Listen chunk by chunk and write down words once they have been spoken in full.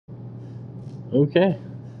Okay.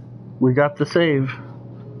 We got the save.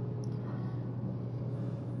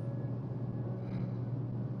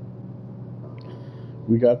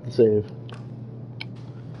 We got the save.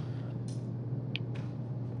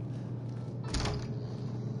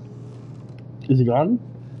 Is he gone?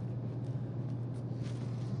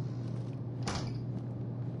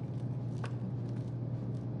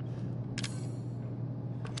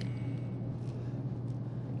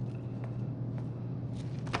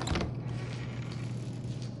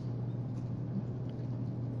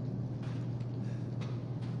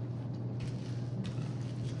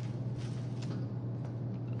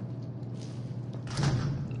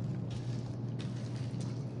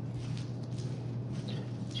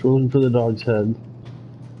 Just rolling for the dog's head.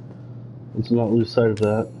 Let's not lose sight of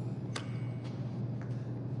that.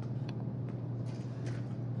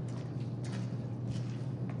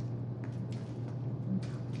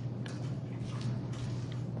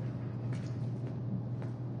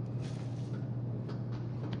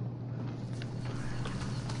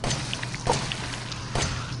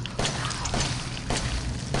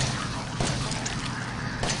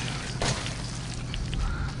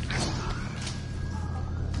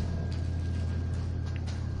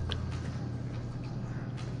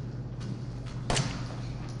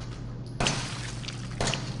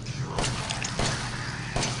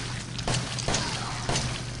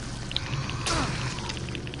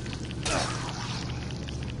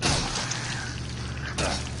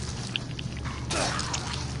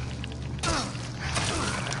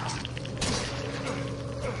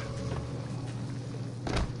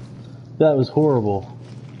 That was horrible.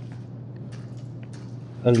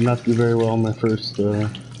 I did not do very well on my first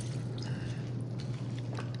one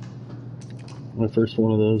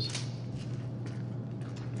of those.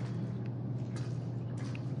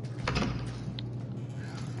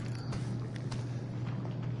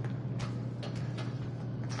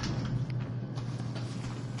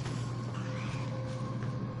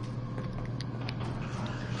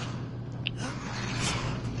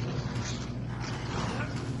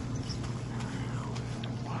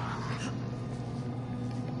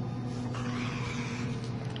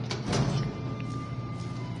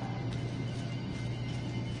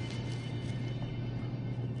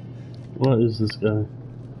 What is this guy?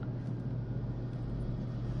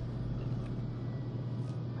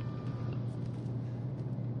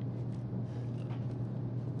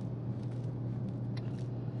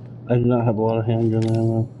 I do not have a lot of handgun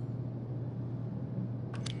ammo.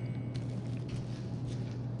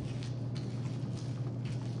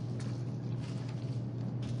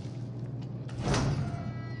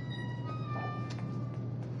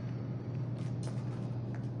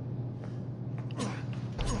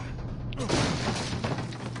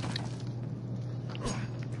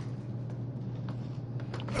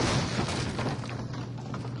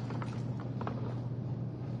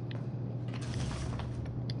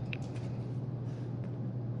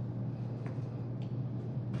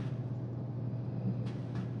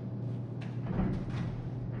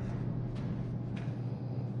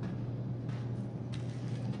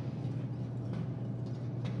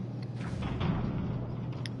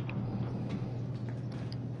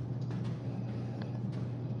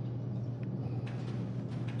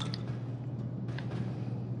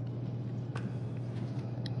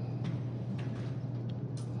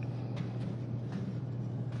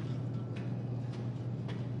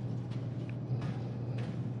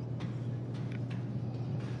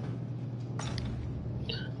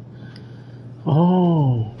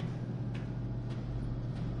 Oh.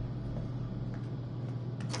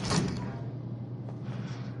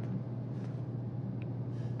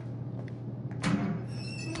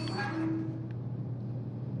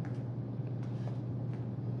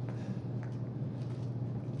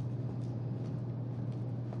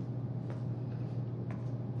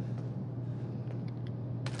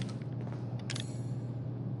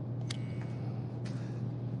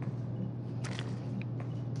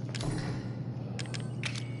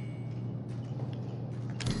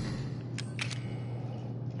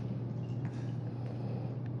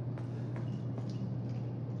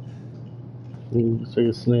 Looks like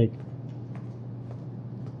a snake.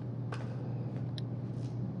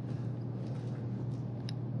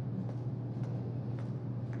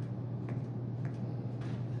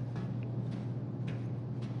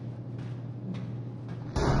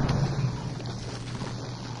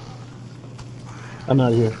 I'm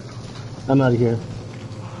out of here. I'm out of here.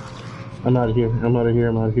 I'm out of here. I'm out of here.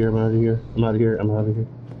 I'm out of here. I'm out of here. I'm out of here. I'm out of here.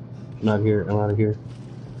 I'm out of here. I'm out of here.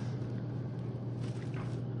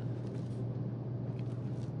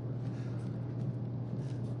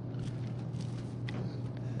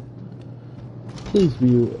 Please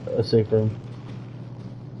be a safe room.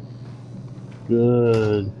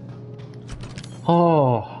 Good.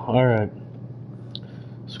 Oh, alright.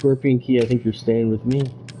 Scorpion key, I think you're staying with me.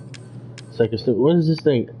 What is this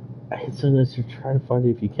thing? It's on this, you're trying to find it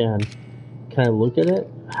if you can. Can I look at it?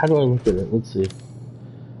 How do I look at it? Let's see.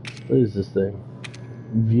 What is this thing?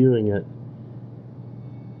 Viewing it.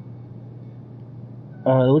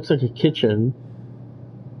 It looks like a kitchen.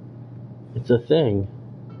 It's a thing.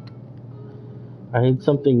 I need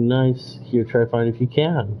something nice here. Try to find it if you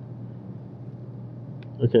can.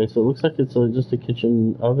 Okay, so it looks like it's just a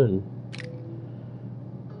kitchen oven.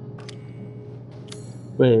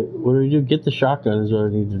 Wait, what do I do? Get the shotgun is what I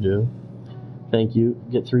need to do. Thank you.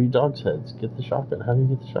 Get 3 dog's heads. Get the shotgun. How do you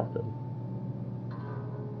get the shotgun?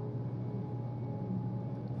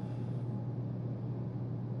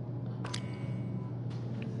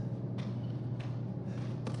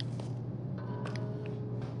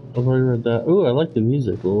 I've already read that. Ooh, I like the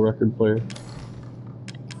music. Little record player.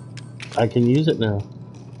 I can use it now.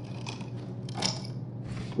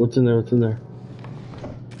 What's in there? What's in there?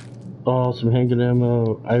 Oh, some handgun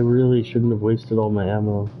ammo. I really shouldn't have wasted all my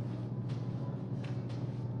ammo.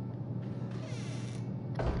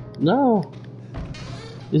 No!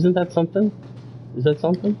 Isn't that something? Is that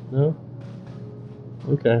something? No?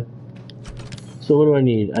 Okay. So what do I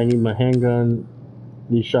need? I need my handgun.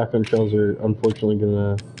 These shotgun shells are unfortunately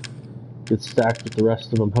gonna get stacked with the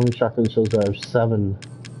rest of them. How many shotgun shells do I have? 7.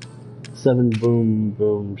 7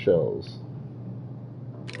 boom shells.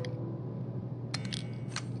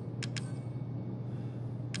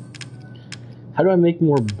 How do I make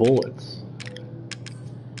more bullets?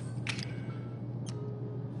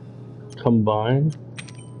 Combine.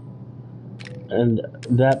 And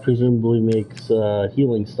that presumably makes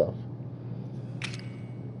healing stuff.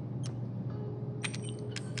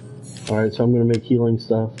 Alright, so I'm going to make healing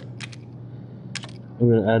stuff. I'm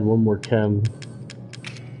going to add 1 more chem.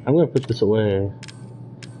 I'm going to put this away.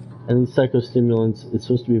 And these psychostimulants, it's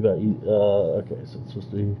supposed to be about... okay, so it's supposed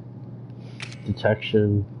to be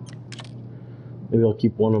detection. Maybe I'll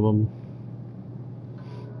keep 1 of them.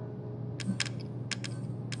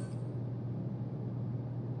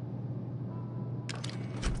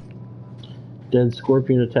 Dead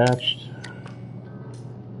scorpion attached.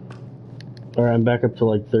 Alright, I'm back up to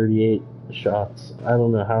like 38 shots. I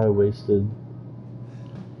don't know how I wasted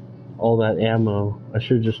all that ammo. I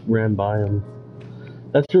should have just ran by them.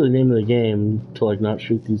 That's really the name of the game, to like not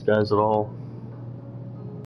shoot these guys at all.